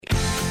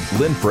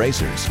Lynn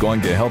Fraser's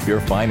going to help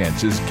your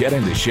finances get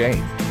into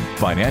shape.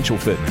 Financial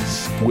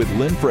Fitness with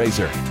Lynn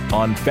Fraser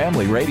on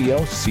Family Radio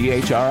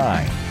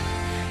CHRI.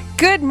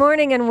 Good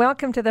morning and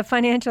welcome to the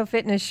Financial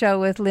Fitness Show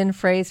with Lynn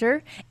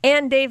Fraser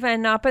and Dave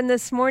Van Noppen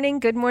this morning.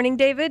 Good morning,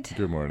 David.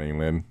 Good morning,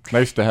 Lynn.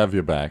 Nice to have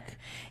you back.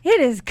 It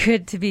is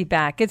good to be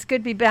back. It's good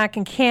to be back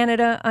in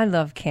Canada. I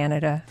love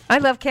Canada. I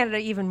love Canada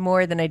even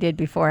more than I did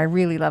before. I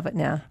really love it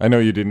now. I know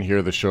you didn't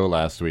hear the show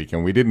last week,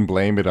 and we didn't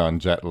blame it on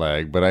jet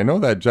lag, but I know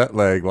that jet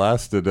lag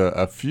lasted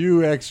a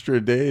few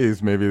extra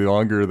days, maybe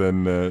longer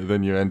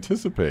than you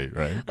anticipate,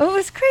 right? Oh, it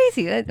was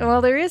crazy. Well,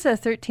 there is a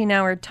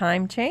 13-hour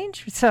time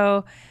change,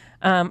 so...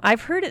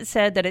 I've heard it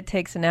said that it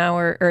takes an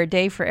hour or a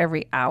day for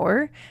every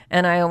hour.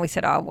 And I always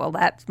said, oh, well,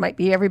 that might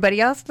be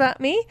everybody else, not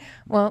me.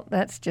 Well,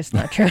 that's just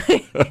not true.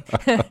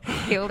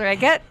 The older I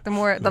get, the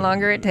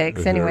longer it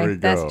takes. Anyway,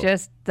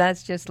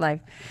 that's just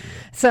life.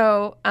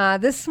 So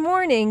this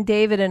morning,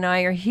 David and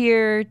I are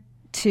here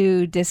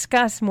to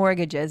discuss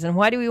mortgages. And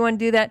why do we want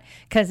to do that?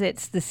 Because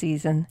it's the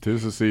season.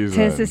 Tis the season.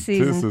 Tis the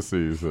season. Tis the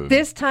season.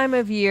 This time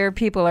of year,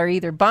 people are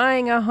either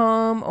buying a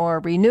home or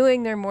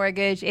renewing their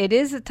mortgage. It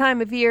is the time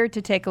of year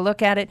to take a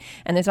look at it.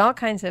 And there's all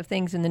kinds of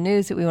things in the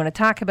news that we want to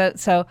talk about.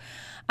 So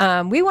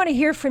we want to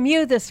hear from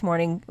you this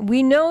morning.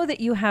 We know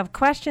that you have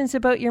questions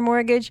about your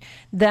mortgage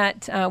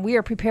that we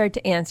are prepared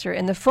to answer.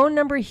 And the phone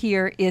number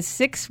here is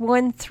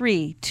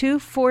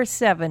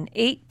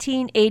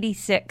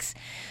 613-247-1886.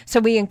 So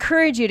we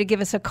encourage you to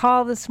give us a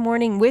call this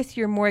morning with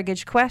your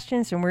mortgage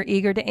questions, and we're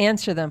eager to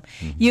answer them.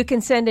 Mm-hmm. You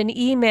can send an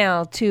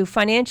email to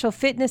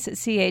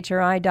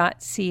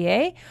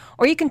financialfitness@chri.ca,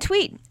 or you can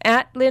tweet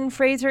at Lynn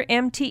Fraser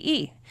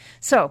MTE.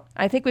 So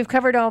I think we've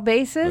covered all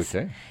bases.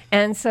 Okay.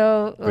 And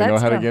so let's know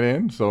how go. to get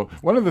in. So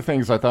one of the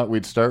things I thought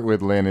we'd start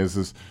with, Lynn,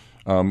 is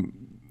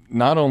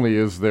not only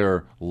is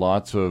there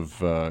lots of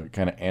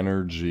kind of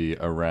energy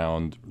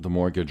around the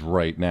mortgage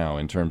right now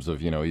in terms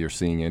of, you're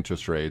seeing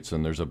interest rates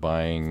and there's a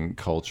buying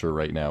culture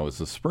right now as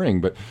the spring,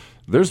 but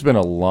there's been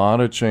a lot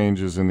of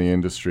changes in the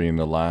industry in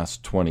the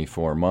last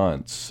 24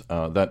 months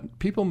that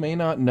people may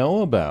not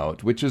know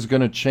about, which is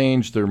going to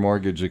change their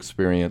mortgage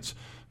experience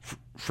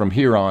from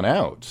here on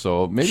out.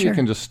 So maybe you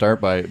can just start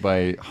by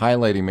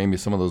highlighting maybe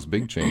some of those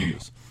big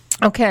changes.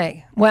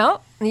 Okay.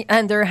 Well,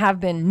 and there have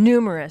been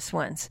numerous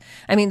ones.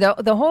 I mean,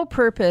 the whole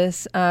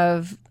purpose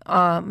of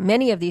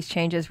many of these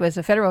changes was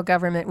the federal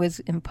government was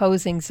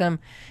imposing some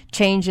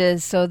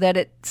changes so that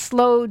it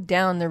slowed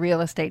down the real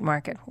estate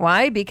market.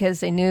 Why? Because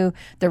they knew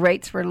the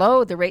rates were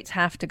low, the rates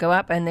have to go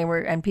up,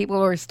 and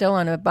people were still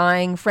on a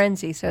buying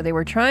frenzy. So they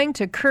were trying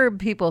to curb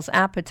people's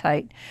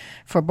appetite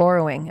for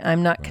borrowing.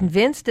 I'm not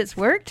convinced it's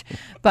worked,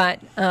 but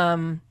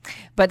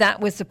that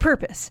was the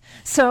purpose.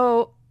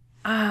 So.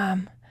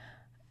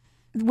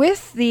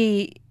 With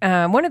the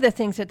one of the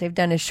things that they've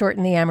done is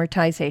shorten the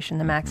amortization,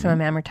 the maximum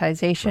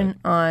amortization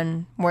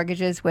on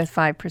mortgages with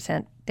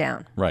 5%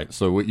 down. Right.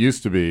 So what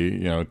used to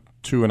be,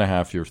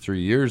 2.5 years, 3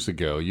 years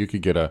ago, you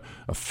could get a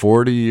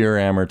 40-year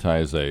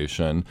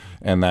amortization,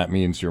 and that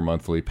means your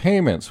monthly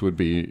payments would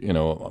be,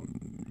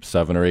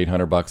 $700 or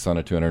 $800 on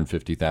a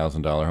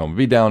 $250,000 home. It'd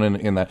be down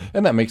in that,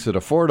 and that makes it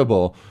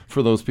affordable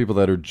for those people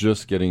that are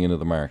just getting into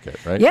the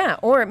market, right? Yeah,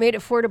 or it made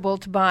it affordable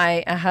to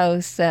buy a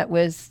house that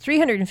was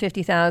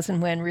 $350,000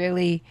 when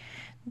really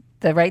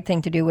the right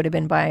thing to do would have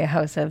been buy a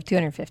house of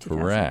 $250,000.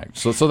 Correct.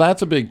 So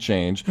that's a big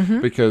change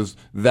because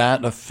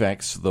that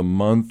affects the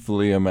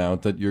monthly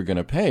amount that you're going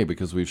to pay,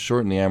 because we've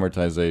shortened the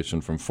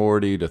amortization from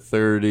 40 to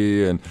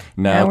 30 and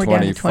now we're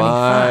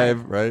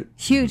 25, right?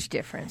 Huge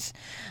difference.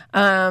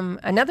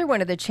 Another one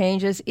of the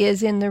changes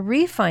is in the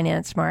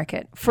refinance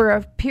market. For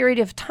a period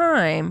of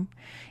time,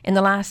 in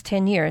the last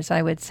 10 years,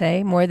 I would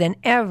say, more than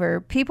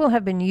ever, people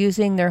have been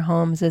using their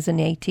homes as an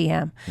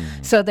ATM.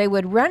 So they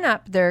would run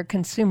up their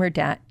consumer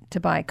debt to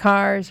buy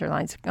cars or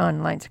lines of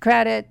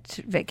credit,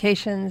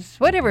 vacations,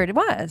 whatever it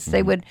was.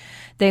 They would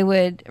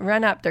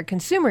run up their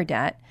consumer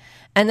debt,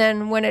 and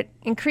then when it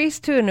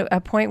increased to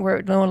a point where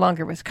it no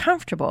longer was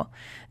comfortable,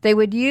 they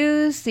would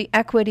use the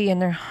equity in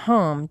their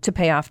home to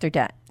pay off their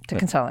debt, to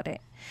consolidate.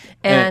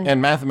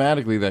 And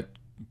mathematically, that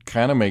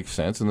kind of makes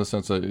sense in the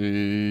sense that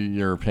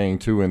you're paying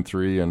 2 and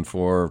 3 and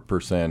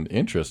 4%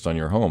 interest on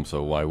your home.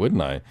 So why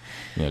wouldn't I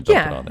jump it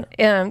on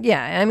there?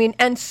 I mean,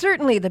 and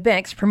certainly the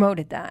banks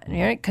promoted that,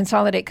 right?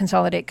 Consolidate,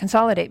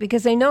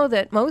 because they know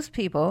that most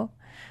people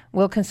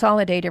will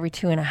consolidate every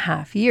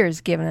 2.5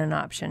 years given an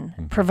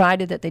option,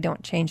 provided that they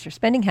don't change their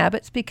spending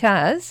habits,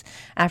 because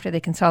after they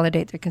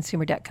consolidate, their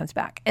consumer debt comes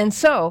back. And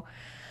so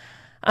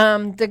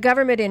the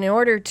government, in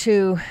order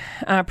to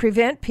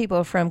prevent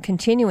people from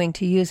continuing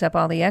to use up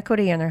all the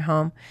equity in their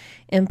home,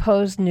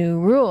 imposed new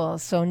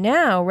rules. So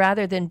now,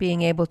 rather than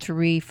being able to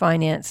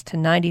refinance to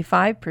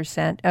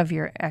 95% of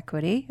your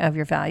equity, of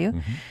your value,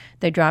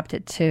 they dropped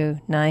it to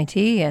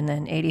 90 and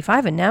then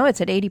 85, and now it's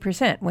at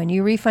 80%. When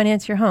you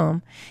refinance your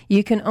home,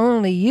 you can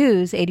only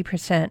use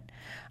 80%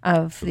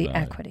 of the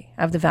equity,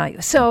 of the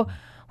value. So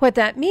what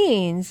that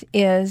means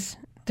is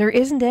there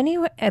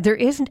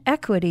isn't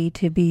equity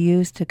to be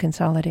used to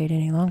consolidate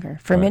any longer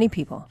for many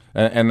people.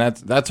 And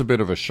that's a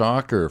bit of a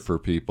shocker for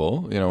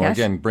people. Yes.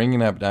 Again, bringing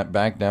that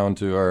back down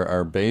to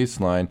our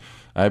baseline.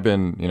 I've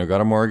been, got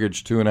a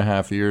mortgage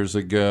 2.5 years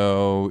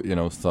ago.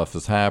 Stuff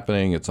is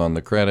happening. It's on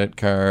the credit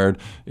card.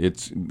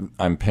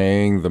 I'm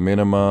paying the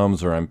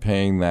minimums, or I'm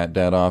paying that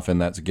debt off,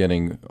 and that's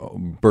getting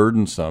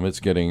burdensome.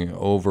 It's getting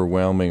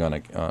overwhelming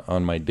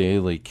on my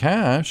daily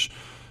cash.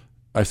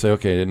 I say,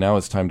 okay, now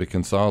it's time to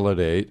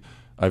consolidate.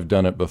 I've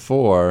done it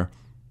before,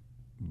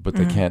 but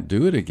they can't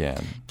do it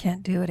again.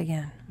 Can't do it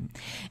again.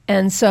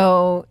 And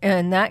so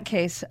in that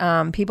case,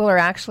 people are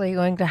actually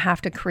going to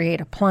have to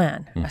create a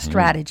plan, a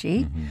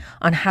strategy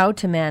on how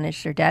to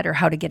manage their debt or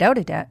how to get out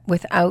of debt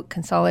without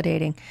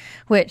consolidating,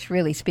 which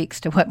really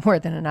speaks to what More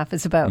Than Enough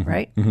is about,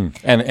 right?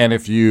 And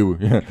if you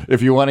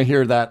want to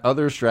hear that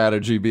other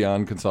strategy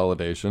beyond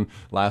consolidation,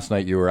 last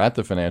night you were at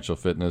the Financial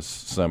Fitness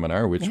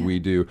Seminar, which we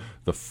do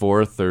the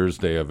fourth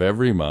Thursday of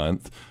every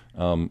month.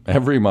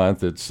 Every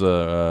month, it's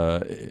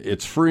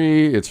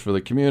free. It's for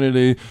the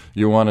community.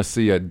 You want to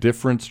see a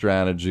different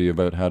strategy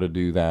about how to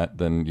do that,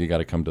 then you got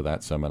to come to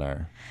that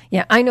seminar.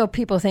 Yeah, I know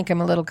people think I'm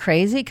a little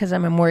crazy because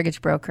I'm a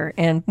mortgage broker,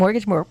 and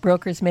mortgage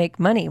brokers make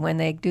money when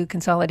they do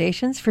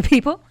consolidations for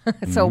people.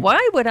 So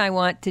why would I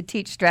want to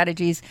teach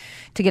strategies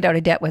to get out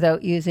of debt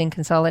without using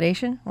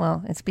consolidation?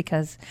 Well, it's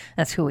because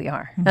that's who we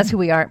are. That's who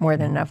we are at More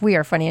Than Enough. We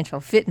are financial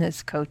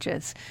fitness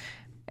coaches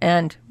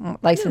and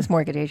licensed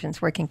mortgage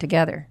agents working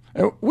together.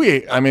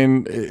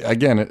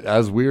 Again,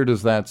 as weird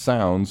as that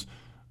sounds,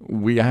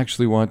 we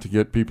actually want to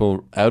get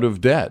people out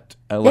of debt,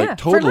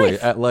 for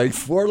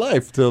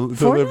life to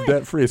live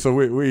debt free. So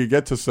we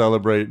get to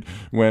celebrate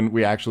when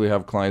we actually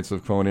have clients who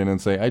phone in and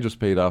say, I just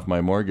paid off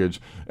my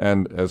mortgage.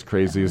 And as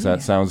crazy as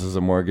that sounds as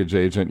a mortgage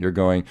agent, you're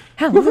going,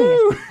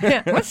 hallelujah.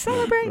 Yeah, let's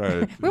celebrate.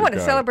 Right, we want to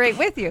celebrate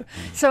with you.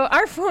 So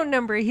our phone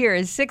number here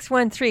is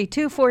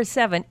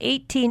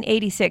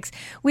 613-247-1886.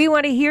 We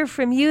want to hear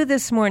from you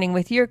this morning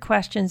with your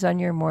questions on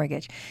your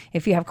mortgage.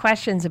 If you have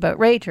questions about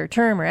rate or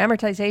term or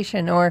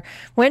amortization, or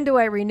when do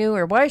I renew,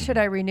 or why should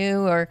I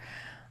renew, or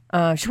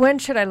when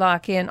should I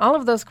lock in? All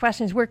of those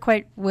questions, we're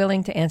quite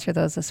willing to answer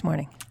those this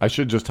morning. I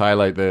should just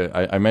highlight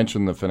I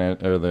mentioned the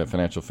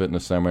Financial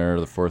Fitness Seminar,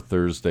 the fourth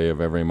Thursday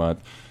of every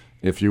month.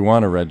 If you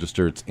want to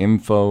register, it's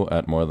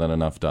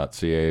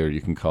info@morethanenough.ca, or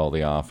you can call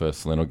the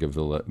office. Lynn will give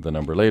the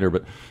number later.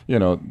 But,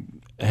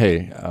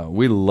 hey,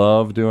 we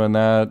love doing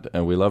that,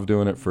 and we love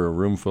doing it for a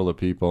room full of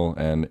people,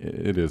 and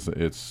it's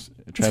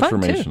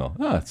transformational.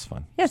 It's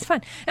fun. Yeah, it's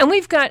fun. And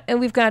we've got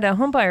a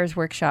home buyers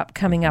workshop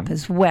coming up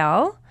as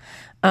well.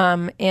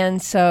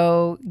 And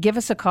so give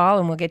us a call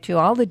and we'll get you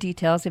all the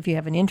details if you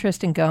have an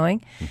interest in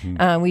going.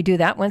 We do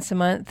that once a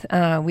month.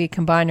 We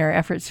combine our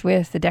efforts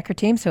with the Decker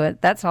team, so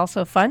that's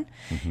also fun.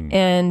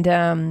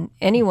 And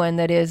anyone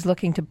that is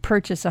looking to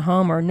purchase a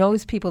home or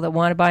knows people that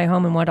want to buy a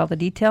home and want all the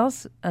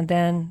details,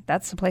 then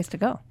that's the place to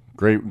go.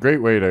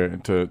 Great way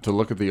to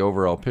look at the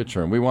overall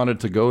picture. And we wanted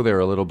to go there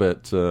a little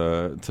bit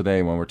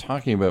today when we're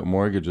talking about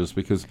mortgages,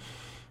 because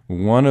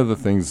one of the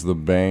things the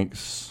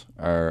banks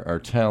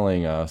are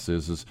telling us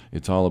is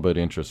it's all about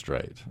interest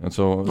rate. And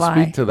so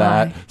speak to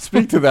that,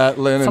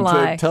 Lynn,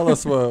 and tell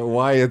us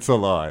why it's a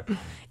lie.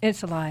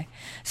 It's a lie.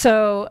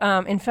 So,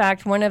 in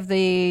fact, one of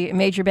the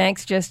major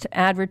banks just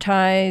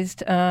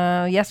advertised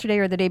yesterday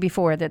or the day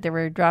before that they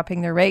were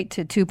dropping their rate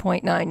to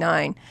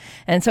 2.99.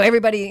 And so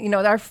everybody,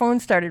 our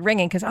phones started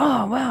ringing because,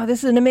 oh, wow,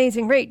 this is an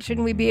amazing rate.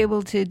 Shouldn't we be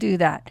able to do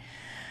that?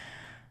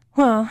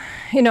 Well,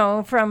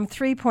 from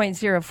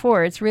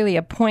 3.04, it's really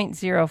a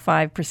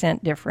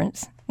 0.05%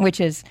 difference,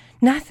 which is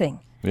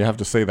nothing. You have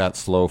to say that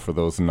slow for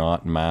those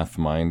not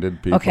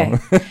math-minded people. Okay.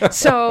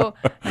 So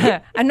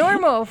a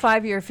normal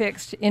 5-year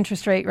fixed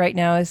interest rate right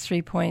now is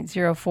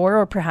 3.04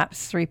 or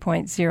perhaps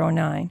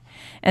 3.09.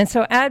 And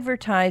so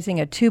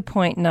advertising a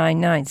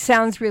 2.99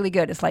 sounds really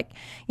good. It's like,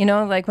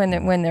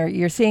 when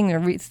you're seeing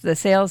the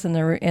sales in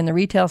the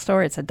retail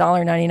store, it's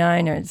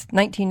 $1.99 or it's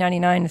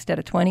 $19.99 instead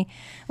of $20.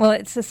 Well,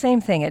 it's the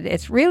same thing.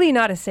 It's really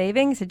not a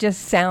savings. It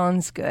just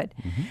sounds good.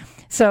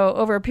 So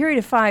over a period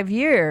of 5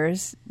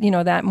 years,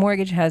 that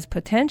mortgage has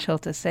potential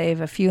to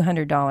save a few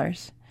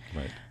 $100s.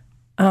 Right.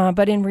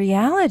 But in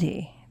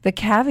reality, the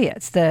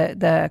caveats,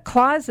 the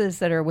clauses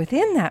that are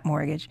within that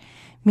mortgage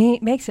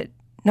makes it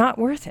not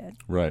worth it.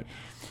 Right.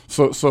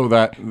 So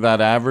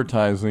that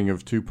advertising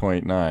of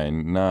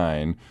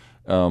 2.99,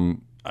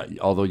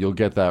 although you'll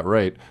get that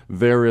rate,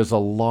 there is a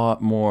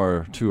lot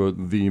more to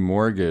the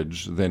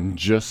mortgage than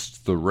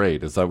just the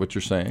rate. Is that what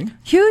you're saying?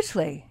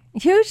 Hugely.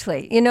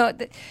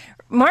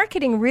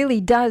 Marketing really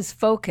does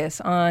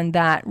focus on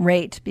that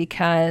rate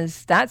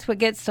because that's what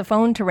gets the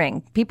phone to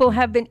ring. People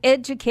have been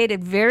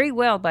educated very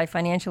well by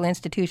financial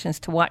institutions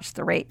to watch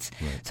the rates.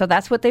 Right. So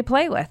that's what they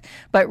play with.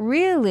 But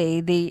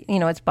really,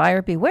 it's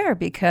buyer beware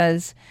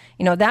because,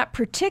 that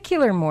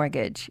particular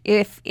mortgage,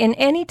 if in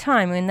any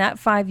time in that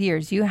 5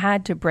 years you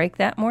had to break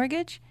that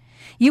mortgage,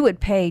 you would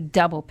pay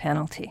double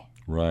penalty.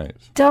 Right.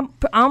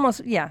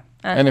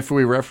 And if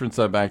we reference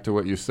that back to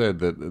what you said,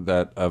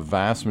 that a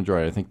vast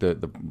majority, I think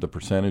the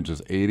percentage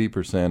is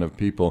 80% of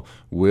people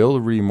will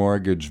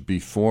remortgage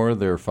before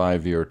their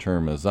 5-year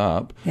term is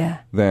up,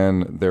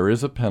 then there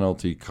is a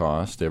penalty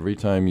cost. Every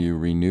time you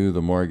renew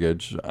the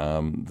mortgage,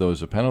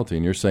 there's a penalty.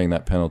 And you're saying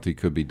that penalty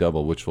could be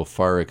double, which will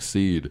far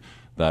exceed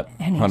that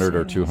 $100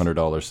 or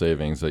 $200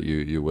 savings that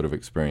you would have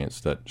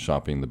experienced at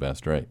shopping the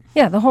best rate.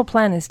 Yeah, the whole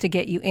plan is to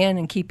get you in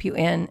and keep you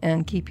in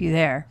and keep you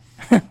there.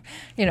 Right.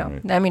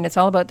 I mean, it's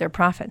all about their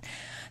profit.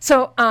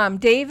 So,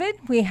 David,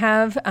 we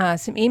have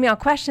some email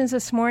questions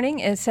this morning.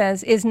 It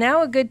says, is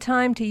now a good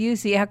time to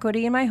use the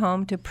equity in my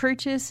home to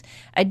purchase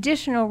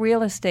additional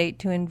real estate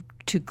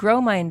to grow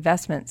my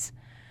investments?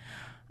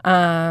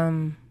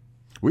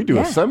 We do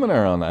a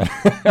seminar on that.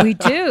 We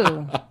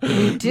do.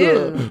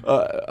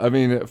 I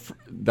mean,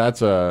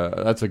 that's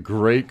a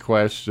great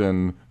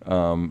question,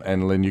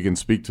 and Lynn, you can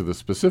speak to the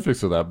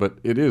specifics of that. But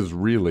it is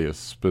really a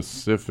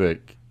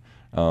specific.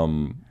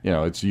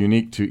 It's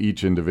unique to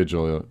each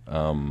individual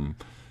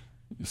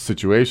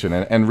situation,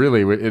 and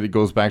really, it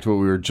goes back to what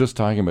we were just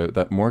talking about.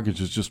 That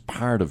mortgage is just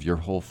part of your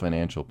whole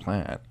financial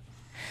plan.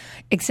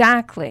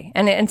 Exactly,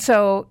 and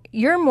so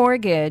your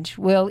mortgage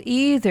will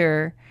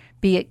either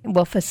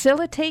will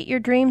facilitate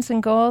your dreams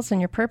and goals and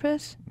your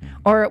purpose,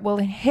 or it will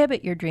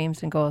inhibit your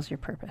dreams and goals, your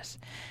purpose.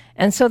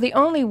 And so the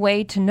only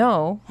way to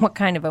know what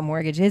kind of a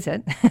mortgage is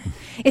it,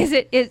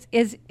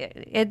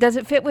 does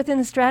it fit within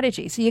the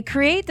strategy? So you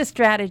create the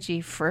strategy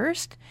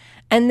first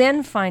and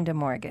then find a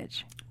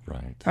mortgage.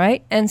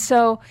 Right? And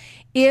so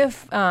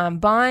if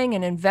buying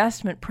an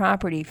investment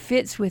property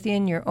fits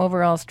within your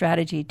overall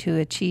strategy to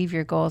achieve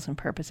your goals and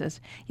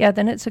purposes,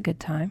 then it's a good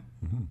time,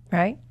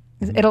 right?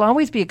 It'll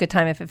always be a good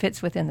time if it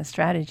fits within the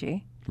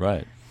strategy.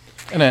 Right.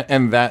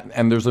 And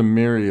there's a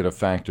myriad of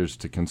factors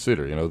to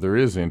consider. There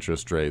is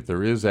interest rate,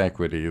 there is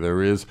equity,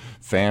 there is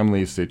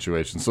family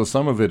situation. So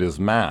some of it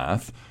is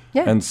math,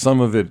 and some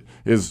of it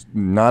is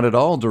not at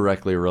all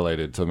directly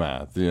related to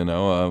math.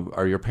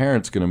 Are your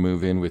parents going to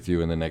move in with you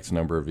in the next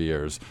number of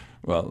years?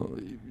 Well,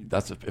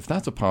 if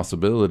that's a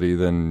possibility,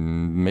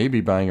 then maybe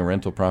buying a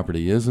rental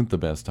property isn't the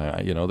best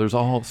time. There's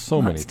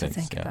so many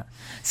things. About.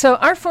 So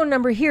our phone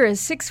number here is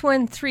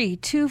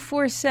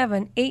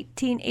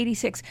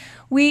 613-247-1886.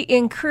 We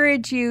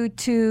encourage you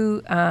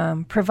to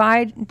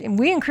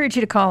we encourage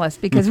you to call us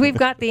because we've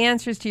got the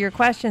answers to your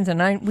questions,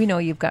 and we know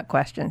you've got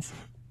questions.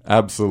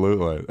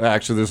 Absolutely.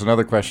 Actually, there's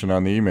another question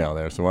on the email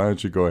there, so why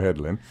don't you go ahead,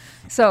 Lynn?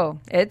 So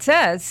it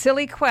says,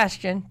 silly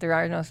question. There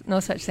are no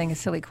such thing as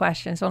silly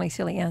questions, only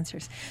silly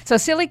answers. So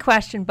silly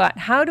question, but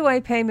how do I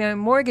pay my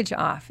mortgage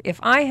off? If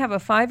I have a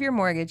 5-year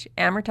mortgage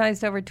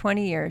amortized over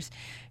 20 years,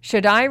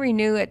 should I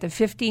renew at the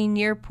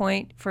 15-year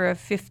point for a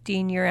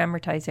 15-year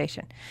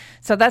amortization?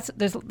 So that's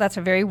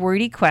a very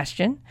wordy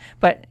question,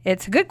 but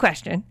it's a good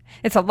question.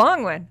 It's a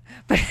long one.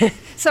 But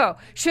so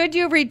should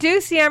you renew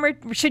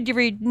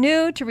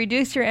to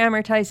reduce your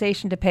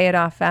amortization to pay it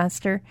off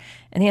faster?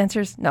 And the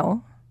answer is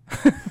no.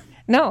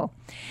 No.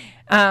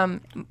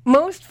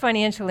 Most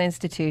financial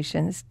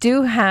institutions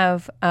do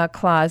have a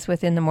clause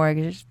within the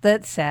mortgage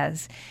that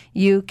says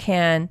you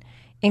can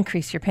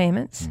increase your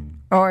payments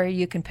or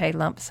you can pay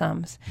lump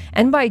sums.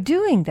 And by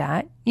doing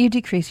that, you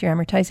decrease your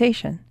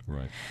amortization.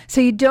 Right.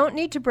 So you don't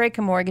need to break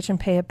a mortgage and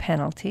pay a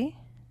penalty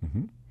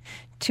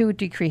to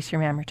decrease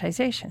your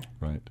amortization.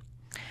 Right.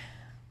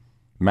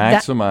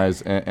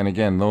 Maximize, and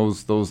again,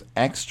 those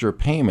extra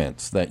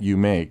payments that you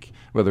make,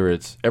 whether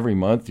it's every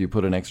month you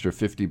put an extra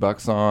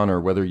 $50 on, or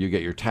whether you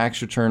get your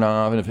tax return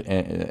off,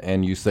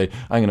 and you say,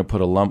 I'm going to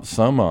put a lump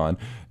sum on,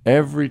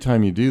 every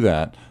time you do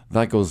that,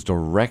 that goes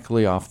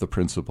directly off the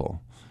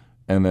principal.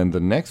 And then the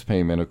next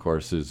payment, of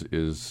course,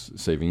 is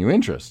saving you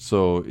interest.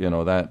 So,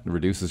 that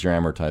reduces your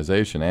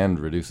amortization and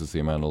reduces the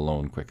amount of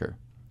loan quicker.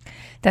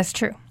 That's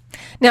true.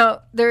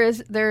 Now, there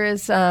is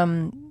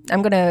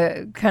I'm going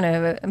to kind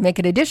of make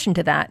an addition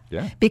to that.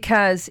 Yeah.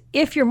 Because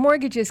if your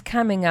mortgage is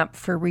coming up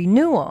for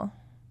renewal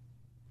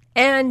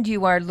and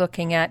you are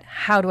looking at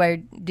how do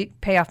I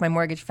pay off my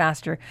mortgage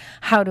faster,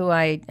 how do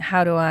I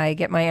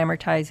get my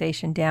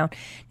amortization down,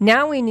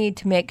 now we need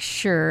to make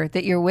sure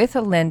that you're with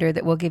a lender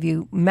that will give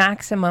you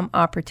maximum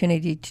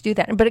opportunity to do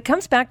that. But it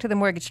comes back to the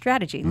mortgage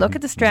strategy. Look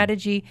at the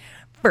strategy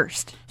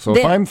first. So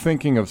if I'm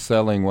thinking of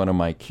selling one of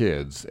my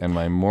kids and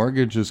my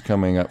mortgage is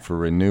coming up for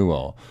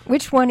renewal.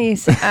 Which one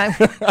is,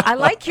 I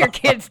like your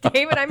kids,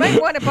 David. I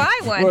might want to buy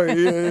one.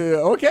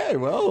 Well, okay.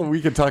 Well, we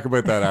can talk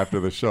about that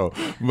after the show.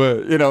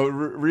 But,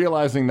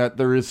 realizing that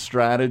there is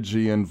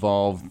strategy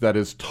involved that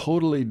is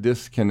totally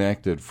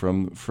disconnected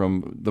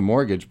from the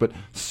mortgage, but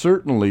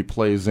certainly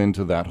plays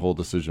into that whole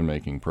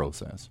decision-making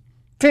process.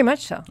 Very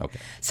much so. Okay.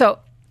 So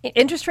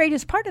interest rate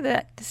is part of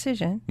that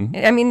decision.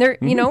 I mean,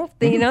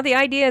 the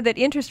idea that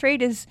interest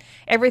rate is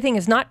everything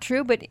is not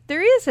true, but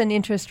there is an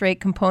interest rate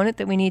component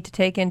that we need to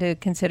take into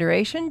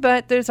consideration.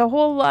 But there's a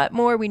whole lot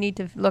more we need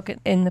to look at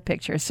in the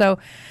picture. So,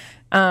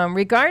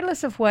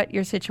 regardless of what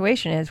your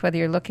situation is, whether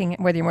your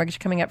mortgage is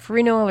coming up for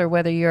renewal, or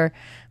whether you're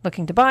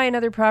looking to buy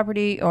another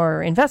property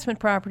or investment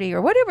property,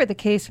 or whatever the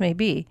case may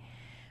be,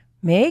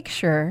 make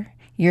sure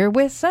you're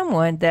with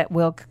someone that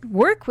will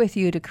work with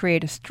you to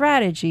create a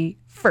strategy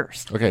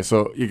first. Okay,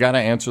 so you got to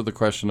answer the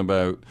question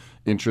about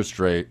interest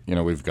rate.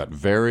 We've got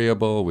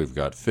variable, we've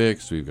got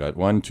fixed, we've got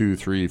 1, 2,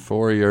 3,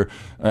 4 year.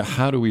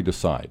 How do we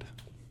decide?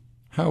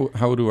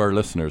 How do our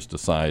listeners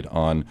decide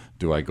on,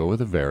 do I go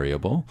with a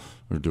variable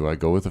or do I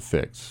go with a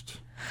fixed?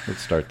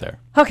 Let's start there.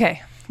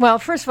 Okay. Well,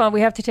 first of all,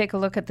 we have to take a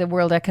look at the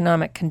world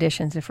economic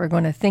conditions if we're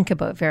going to think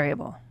about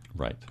variable.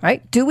 Right.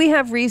 Right? Do we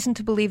have reason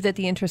to believe that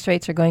the interest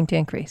rates are going to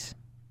increase?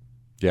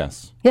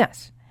 Yes.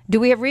 Yes. Do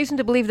we have reason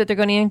to believe that they're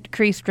going to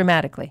increase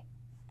dramatically?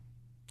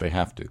 They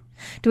have to.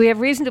 Do we have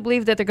reason to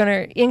believe that they're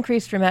going to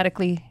increase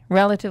dramatically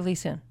relatively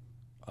soon?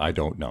 I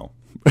don't know.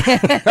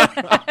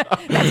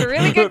 That's a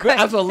really good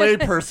question. As a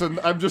layperson,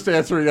 I'm just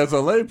answering as a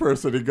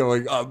layperson and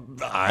going,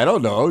 I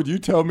don't know. You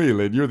tell me,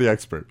 Lynn. You're the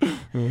expert.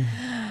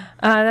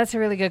 That's a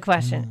really good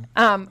question.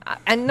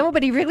 And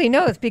nobody really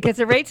knows because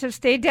the rates have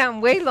stayed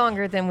down way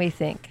longer than we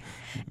think,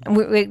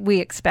 we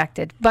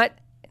expected. But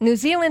New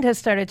Zealand has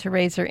started to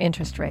raise their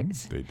interest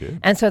rates. They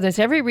did. And so there's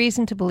every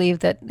reason to believe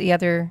that the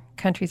other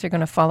countries are going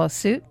to follow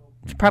suit,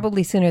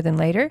 probably sooner than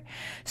later.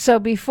 So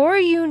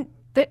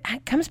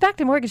that comes back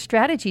to mortgage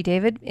strategy,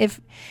 David. If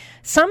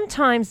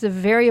sometimes the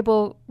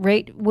variable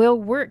rate will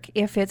work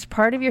if it's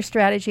part of your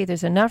strategy,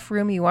 there's enough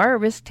room, you are a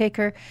risk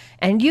taker,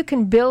 and you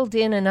can build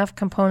in enough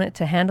component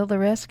to handle the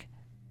risk,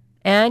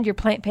 and you're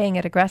paying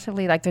it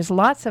aggressively. Like there's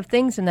lots of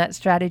things in that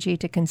strategy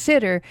to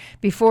consider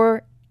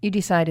before you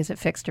decide is it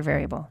fixed or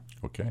variable.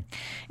 Okay.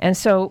 And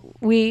so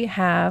we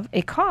have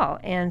a call,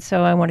 and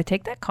so I want to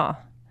take that call.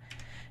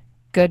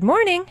 Good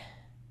morning.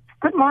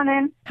 Good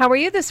morning. How are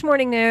you this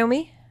morning,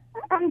 Naomi?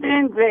 I'm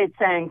doing great,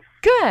 thanks.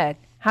 Good.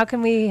 How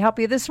can we help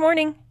you this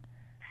morning?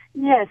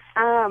 Yes,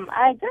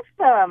 I just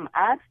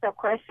asked a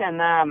question.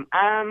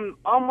 I'm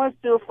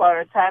almost due for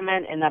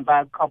retirement in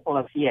about a couple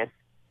of years.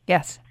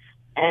 Yes.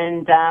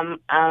 And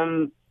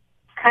I'm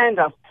kind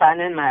of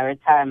planning my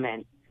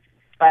retirement.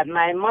 But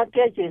my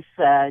mortgage is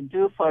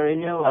due for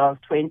renewal of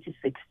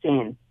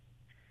 2016.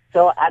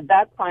 So at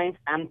that point,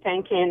 I'm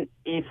thinking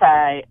if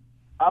I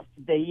up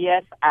the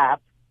years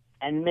up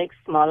and make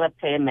smaller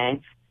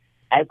payments,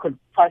 I could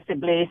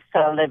possibly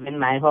still live in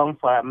my home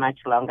for a much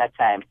longer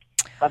time.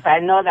 But I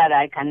know that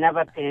I can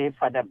never pay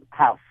for the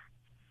house.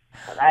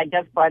 I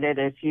just bought it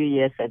a few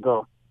years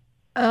ago.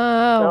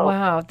 Oh,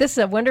 wow. This is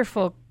a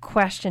wonderful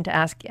question to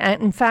ask.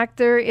 In fact,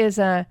 there is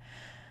a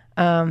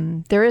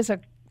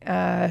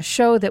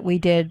show that we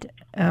did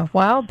a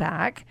while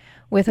back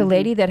with a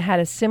lady that had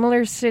a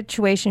similar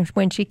situation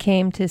when she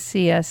came to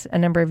see us a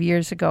number of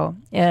years ago,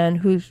 and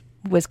who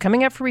was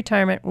coming up for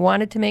retirement,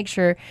 wanted to make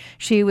sure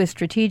she was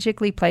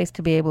strategically placed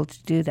to be able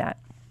to do that.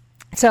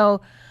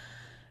 So,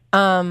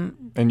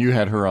 and you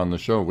had her on the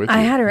show with you.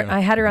 I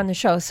had her on the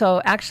show.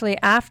 So actually,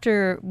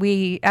 after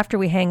we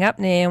hang up,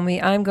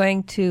 Naomi, I'm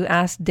going to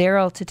ask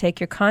Daryl to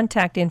take your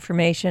contact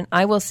information.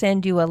 I will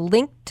send you a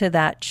link to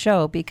that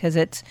show because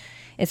it's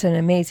an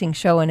amazing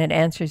show and it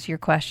answers your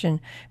question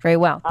very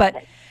well. Okay.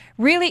 But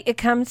really, it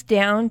comes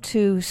down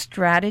to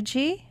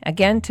strategy,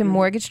 again, to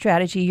mortgage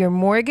strategy. Your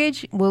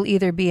mortgage will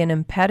either be an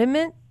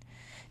impediment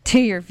to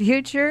your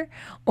future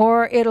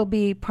or it'll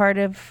be part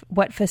of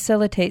what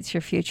facilitates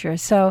your future.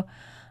 So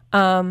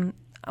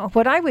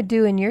what I would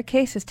do in your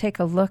case is take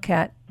a look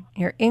at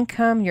your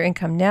income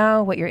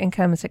now, what your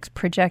income is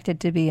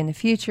projected to be in the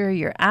future,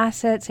 your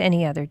assets,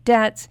 any other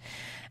debts,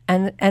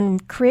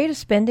 and create a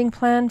spending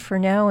plan for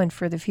now and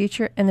for the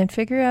future, and then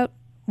figure out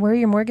where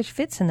your mortgage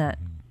fits in that.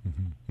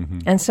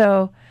 And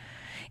so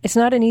it's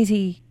not an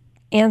easy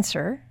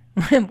answer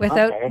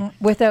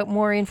without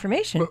more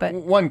information. But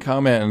one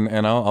comment,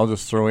 and I'll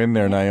just throw in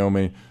there,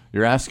 Naomi,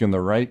 you're asking the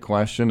right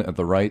question at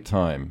the right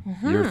time.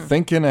 You're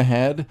thinking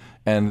ahead,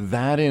 and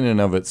that in and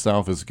of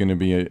itself is going to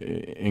be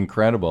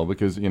incredible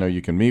because,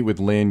 you can meet with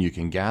Lynn, you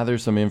can gather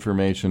some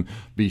information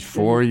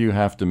before you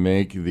have to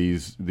make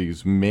these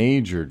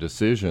major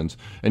decisions,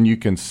 and you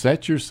can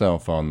set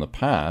yourself on the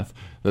path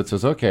that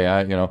says, okay,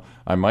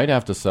 I might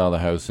have to sell the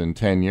house in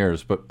 10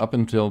 years, but up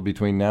until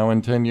between now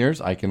and 10 years,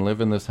 I can live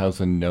in this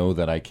house and know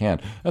that I can.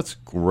 That's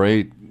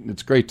great.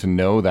 It's great to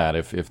know that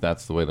if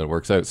that's the way that it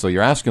works out. So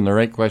you're asking the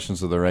right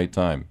questions at the right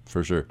time,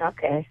 for sure.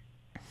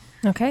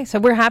 Okay, so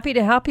we're happy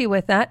to help you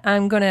with that.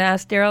 I'm going to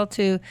ask Daryl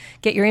to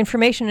get your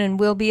information, and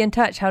we'll be in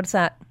touch. How does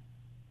that?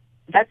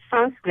 That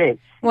sounds great.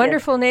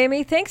 Wonderful, yes.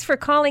 Naomi. Thanks for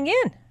calling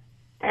in.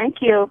 Thank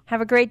you.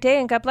 Have a great day,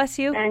 and God bless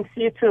you. Thanks,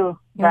 you too.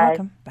 You're Bye.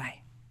 welcome. Bye.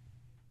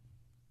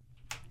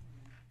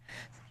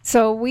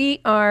 So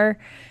we are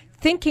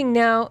thinking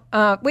now,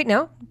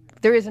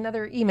 there is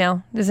another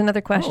email. There's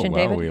another question,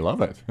 David. We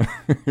love it.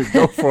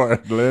 Go for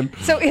it, Lynn.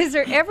 So is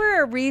there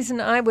ever a reason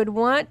I would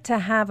want to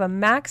have a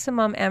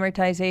maximum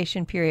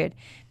amortization period,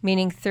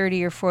 meaning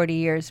 30 or 40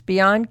 years,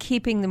 beyond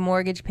keeping the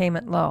mortgage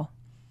payment low?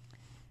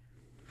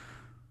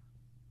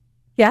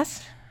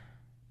 Yes?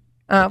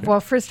 Well,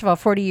 first of all,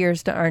 40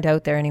 years aren't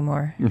out there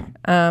anymore.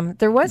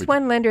 There was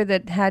one lender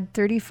that had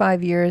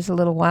 35 years a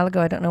little while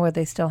ago. I don't know whether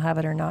they still have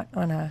it or not.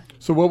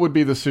 So what would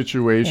be the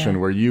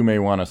situation where you may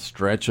want to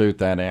stretch out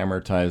that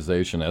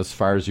amortization as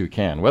far as you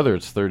can, whether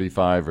it's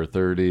 35 or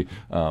 30?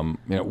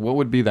 What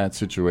would be that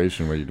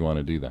situation where you'd want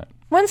to do that?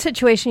 One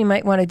situation you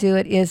might want to do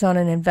it is on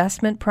an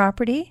investment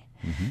property,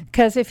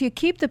 because if you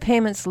keep the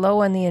payments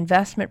low on the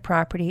investment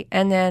property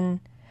and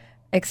then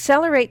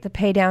accelerate the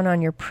pay down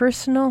on your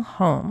personal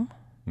home,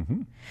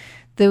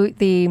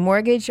 the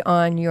mortgage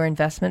on your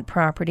investment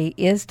property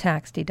is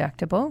tax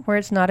deductible, where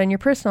it's not on your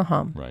personal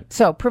home. Right.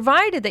 So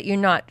provided that you're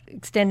not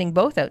extending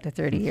both out to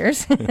 30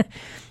 years,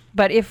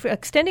 but if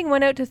extending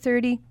one out to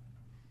 30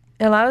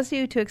 allows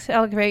you to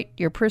accelerate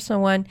your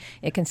personal one,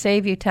 it can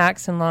save you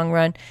tax in long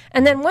run.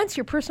 And then once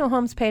your personal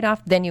home's paid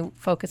off, then you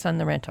focus on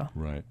the rental.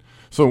 Right.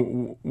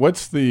 So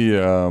what's the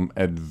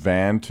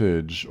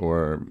advantage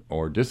or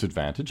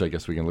disadvantage, I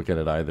guess we can look at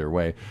it either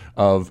way,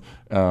 of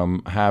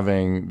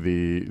having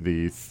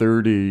the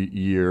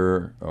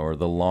 30-year or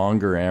the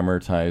longer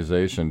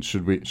amortization?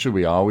 Should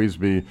we always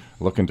be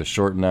looking to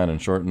shorten that and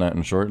shorten that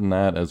and shorten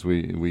that as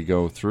we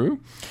go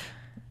through?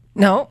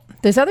 No.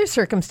 There's other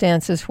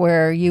circumstances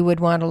where you would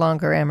want a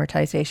longer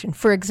amortization.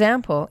 For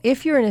example,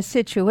 if you're in a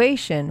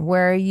situation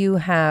where you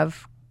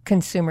have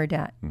consumer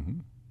debt,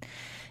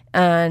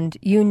 and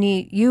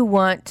you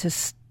want to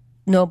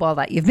snowball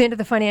that. You've been to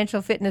the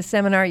financial fitness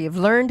seminar. You've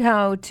learned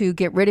how to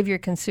get rid of your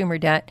consumer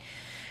debt.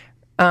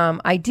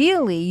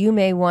 Ideally, you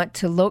may want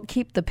to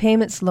keep the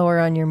payments lower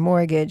on your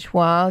mortgage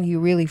while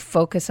you really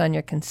focus on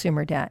your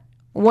consumer debt.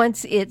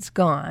 Once it's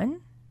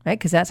gone, right,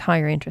 because that's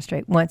higher interest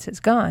rate. Once it's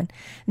gone,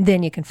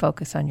 then you can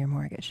focus on your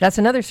mortgage. That's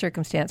another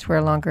circumstance where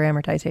a longer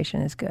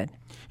amortization is good.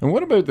 And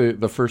what about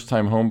the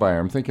first-time home buyer?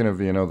 I'm thinking of,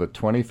 the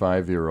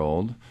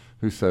 25-year-old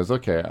who says,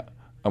 okay,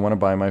 I want to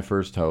buy my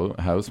first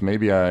house.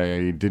 Maybe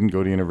I didn't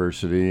go to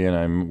university and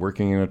I'm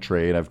working in a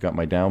trade. I've got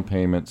my down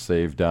payment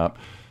saved up.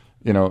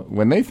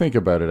 When they think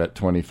about it at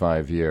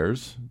 25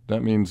 years,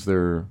 that means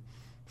they're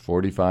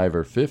 45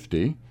 or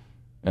 50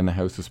 and the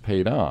house is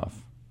paid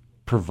off.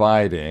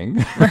 Providing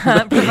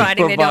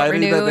they don't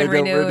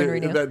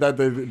renew. That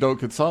they don't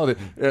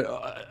consolidate.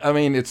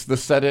 It's the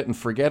set it and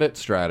forget it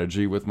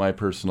strategy with my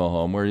personal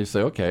home, where you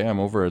say, okay, I'm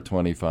over a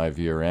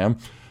 25-year am.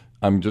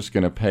 I'm just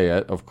going to pay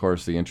it. Of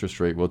course, the interest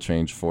rate will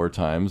change 4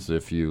 times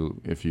if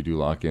you do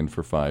lock in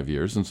for 5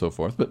 years and so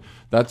forth. But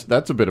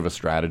that's a bit of a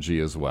strategy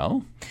as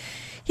well.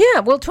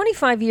 Yeah, well,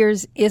 25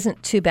 years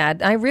isn't too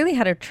bad. I really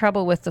had a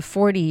trouble with the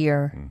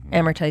 40-year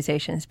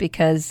amortizations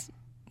because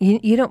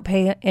you don't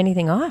pay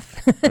anything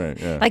off. Right,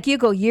 yeah. Like you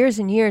go years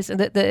and years.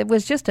 It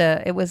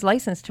was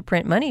licensed to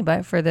print money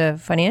for the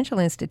financial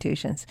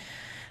institutions.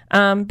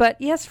 But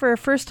yes, for a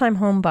first-time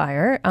home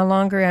buyer, a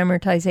longer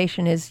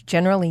amortization is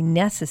generally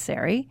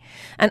necessary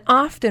and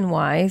often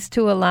wise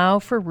to allow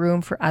for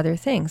room for other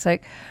things.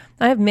 Like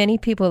I have many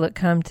people that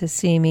come to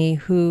see me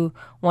who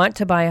want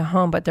to buy a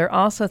home, but they're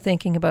also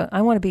thinking about,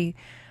 I want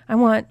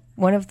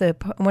one of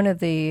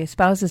the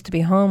spouses to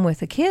be home with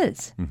the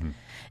kids.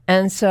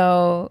 And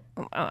so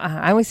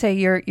I always say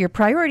your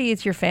priority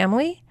is your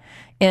family.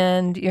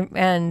 And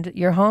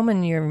your home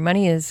and your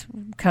money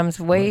comes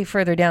way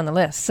further down the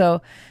list.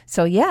 So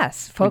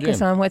yes,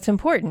 focus on what's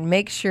important.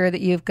 Make sure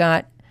that you've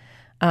got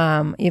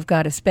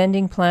a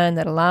spending plan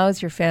that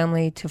allows your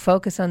family to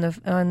focus on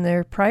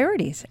their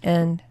priorities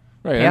and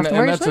pay off the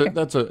mortgage later.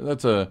 That's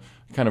a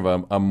kind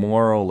of a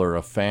moral or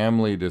a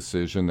family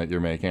decision that you're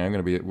making.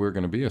 We're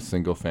going to be a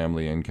single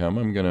family income.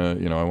 I'm going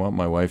to, I want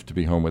my wife to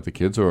be home with the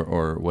kids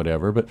or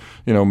whatever. But,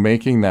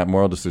 making that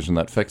moral decision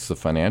that affects the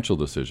financial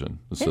decision.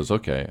 It says,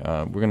 okay,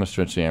 we're going to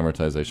stretch the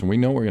amortization. We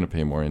know we're going to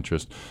pay more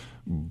interest,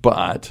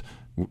 but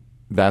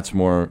that's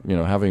more,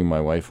 having my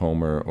wife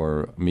home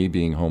or me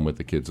being home with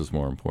the kids is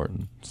more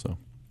important.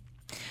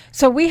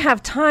 So we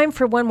have time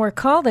for one more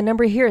call. The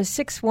number here is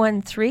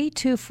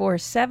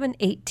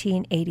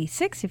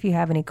 613-247-1886. If you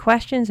have any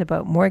questions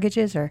about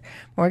mortgages or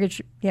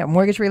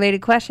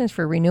mortgage-related questions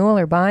for renewal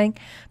or buying,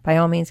 by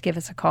all means, give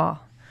us a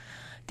call.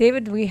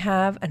 David, we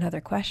have another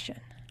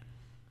question.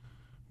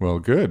 Well,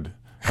 good.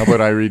 How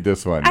about I read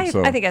this one? I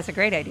think that's a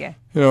great idea.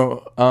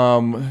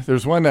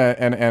 There's one,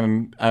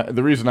 and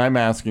the reason I'm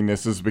asking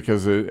this is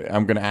because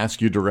I'm going to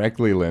ask you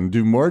directly, Lynn.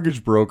 Do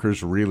mortgage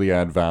brokers really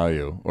add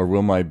value, or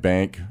will my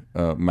bank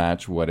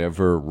match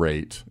whatever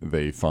rate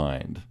they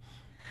find?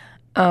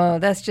 Oh,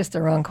 that's just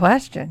the wrong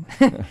question,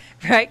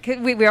 right?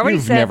 We already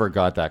You've never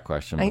got that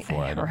question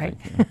before, I don't think.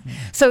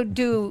 So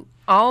do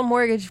all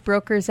mortgage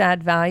brokers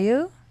add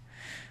value?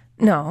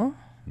 No.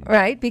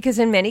 Right, because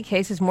in many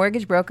cases,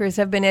 mortgage brokers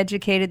have been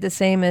educated the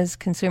same as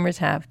consumers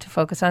have, to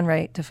focus on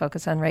rate, to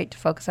focus on rate, to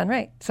focus on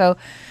rate. So,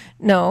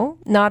 no,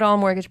 not all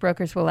mortgage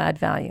brokers will add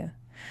value,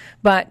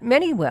 but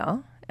many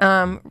will.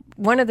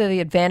 One of the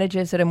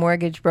advantages that a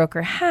mortgage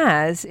broker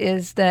has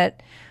is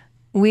that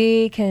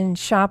we can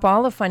shop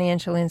all the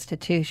financial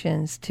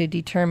institutions to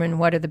determine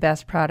what are the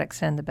best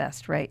products and the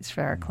best rates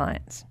for our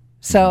clients.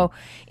 So,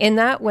 in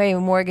that way,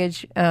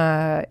 mortgage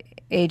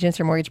agents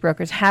or mortgage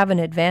brokers have an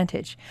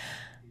advantage.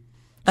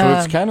 So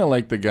it's kind of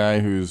like the guy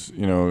who's,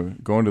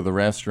 going to the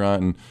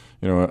restaurant and,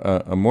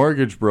 a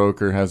mortgage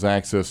broker has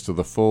access to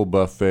the full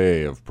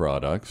buffet of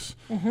products,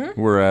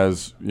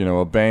 whereas,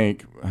 a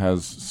bank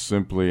has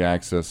simply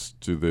access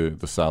to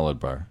the salad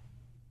bar.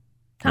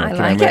 I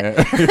like it.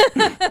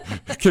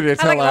 Can you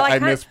tell I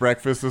missed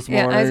breakfast this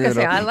morning? Yeah, I was going to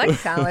say, I like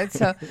salad.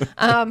 So,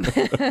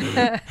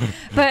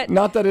 but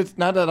not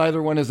that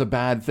either one is a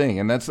bad thing.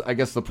 And that's, I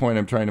guess, the point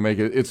I'm trying to make.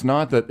 It's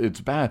not that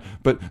it's bad,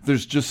 but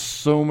there's just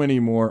so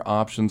many more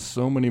options,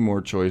 so many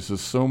more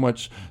choices, so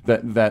much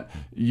that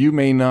you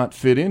may not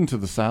fit into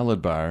the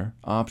salad bar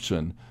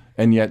option.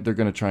 And yet they're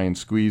going to try and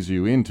squeeze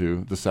you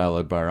into the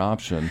salad bar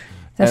option.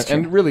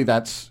 And really,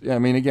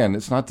 again,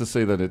 it's not to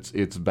say that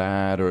it's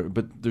bad,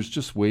 but there's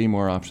just way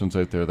more options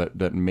out there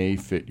that may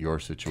fit your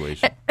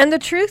situation. And the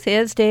truth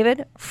is,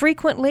 David,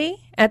 frequently,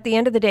 at the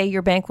end of the day,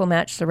 your bank will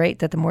match the rate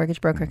that the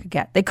mortgage broker could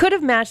get. They could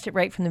have matched it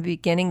right from the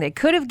beginning. They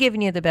could have given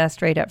you the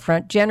best rate up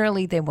front.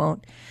 Generally, they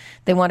won't.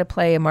 They want to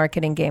play a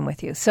marketing game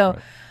with you. So,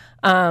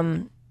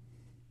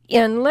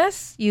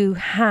 unless you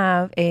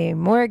have a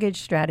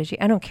mortgage strategy,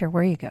 I don't care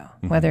where you go,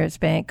 whether it's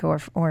bank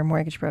or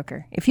mortgage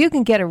broker. If you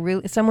can get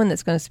someone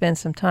that's going to spend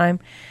some time,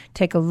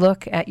 take a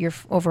look at your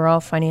overall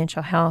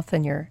financial health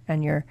and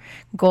your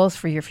goals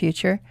for your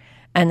future,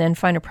 and then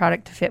find a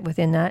product to fit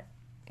within that,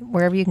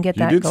 wherever you can get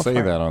that. You did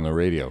say that on the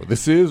radio.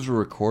 This is a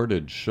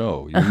recorded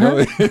show.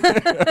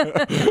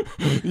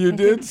 You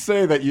did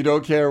say that you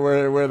don't care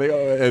where they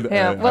go.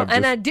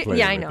 And, I do.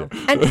 Yeah, I know.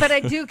 But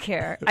I do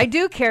care. I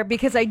do care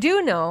because I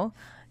do know.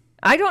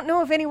 I don't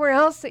know of anywhere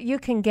else that you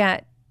can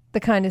get the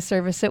kind of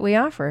service that we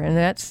offer, and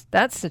that's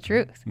the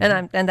truth,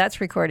 and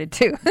that's recorded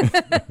too.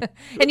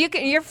 And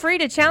you're free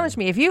to challenge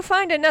me if you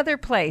find another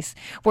place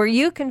where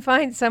you can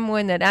find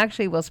someone that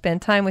actually will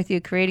spend time with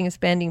you, creating a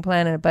spending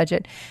plan and a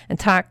budget, and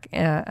talk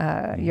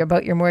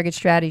about your mortgage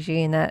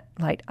strategy and that.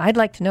 I'd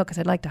like to know because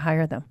I'd like to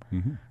hire them.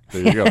 Mm-hmm.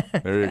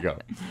 There you go.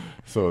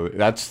 So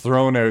that's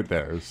thrown out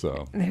there.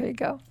 So there you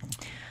go.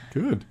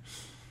 Good.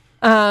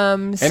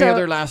 Any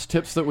other last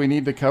tips that we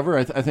need to cover?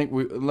 I think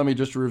let me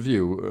just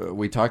review.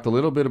 We talked a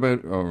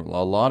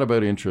lot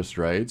about interest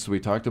rates.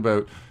 We talked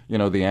about, the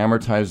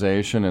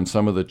amortization and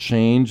some of the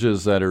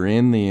changes that are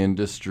in the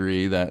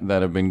industry that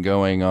have been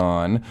going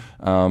on.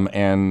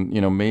 And,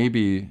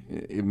 maybe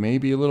it may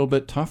be a little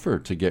bit tougher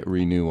to get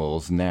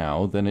renewals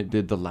now than it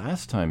did the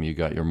last time you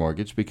got your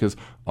mortgage because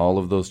all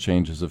of those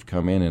changes have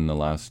come in the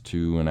last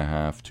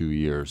 2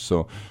 years.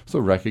 So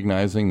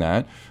recognizing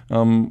that.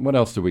 What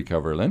else did we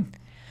cover, Lynn?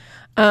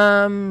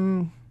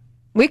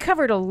 We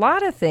covered a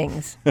lot of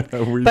things,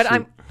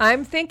 but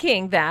I'm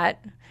thinking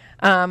that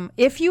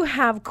if you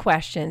have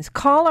questions,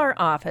 call our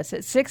office at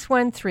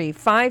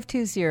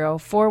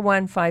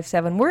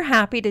 613-520-4157. We're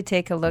happy to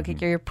take a look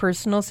at your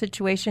personal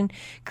situation,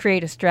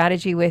 create a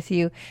strategy with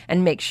you,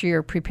 and make sure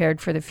you're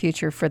prepared for the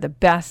future for the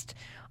best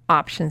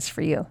options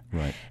for you.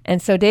 Right.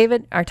 And so,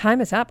 David, our time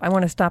is up. I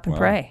want to stop and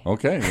pray.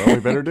 Okay. Well, we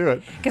better do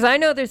it. Because I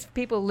know there's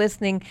people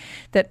listening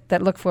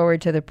that look forward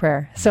to the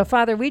prayer. So,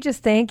 Father, we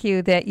just thank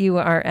you that you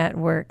are at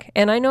work.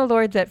 And I know,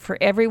 Lord, that for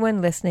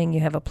everyone listening, you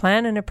have a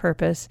plan and a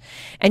purpose.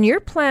 And your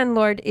plan,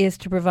 Lord, is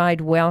to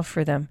provide well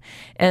for them.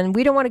 And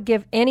we don't want to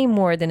give any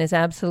more than is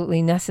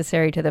absolutely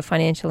necessary to the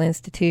financial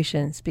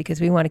institutions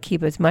because we want to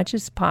keep as much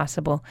as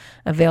possible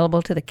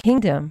available to the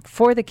kingdom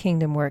for the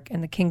kingdom work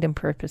and the kingdom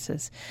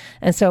purposes.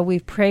 And so we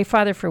pray,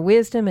 Father, for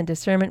wisdom and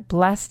discernment.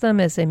 Bless them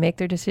as they make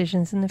their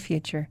decisions in the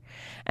future.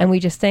 And we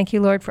just thank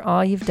you, Lord, for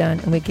all you've done.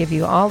 And we give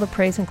you all the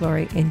praise and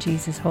glory in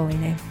Jesus' holy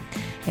name.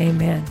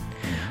 Amen.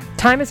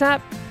 Time is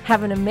up.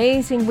 Have an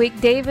amazing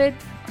week, David.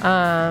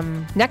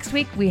 Next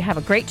week, we have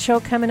a great show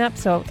coming up.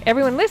 So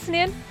everyone listen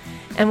in,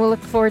 and we'll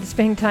look forward to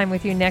spending time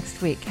with you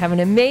next week. Have an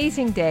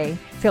amazing day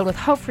filled with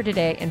hope for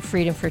today and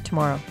freedom for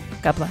tomorrow.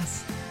 God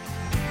bless.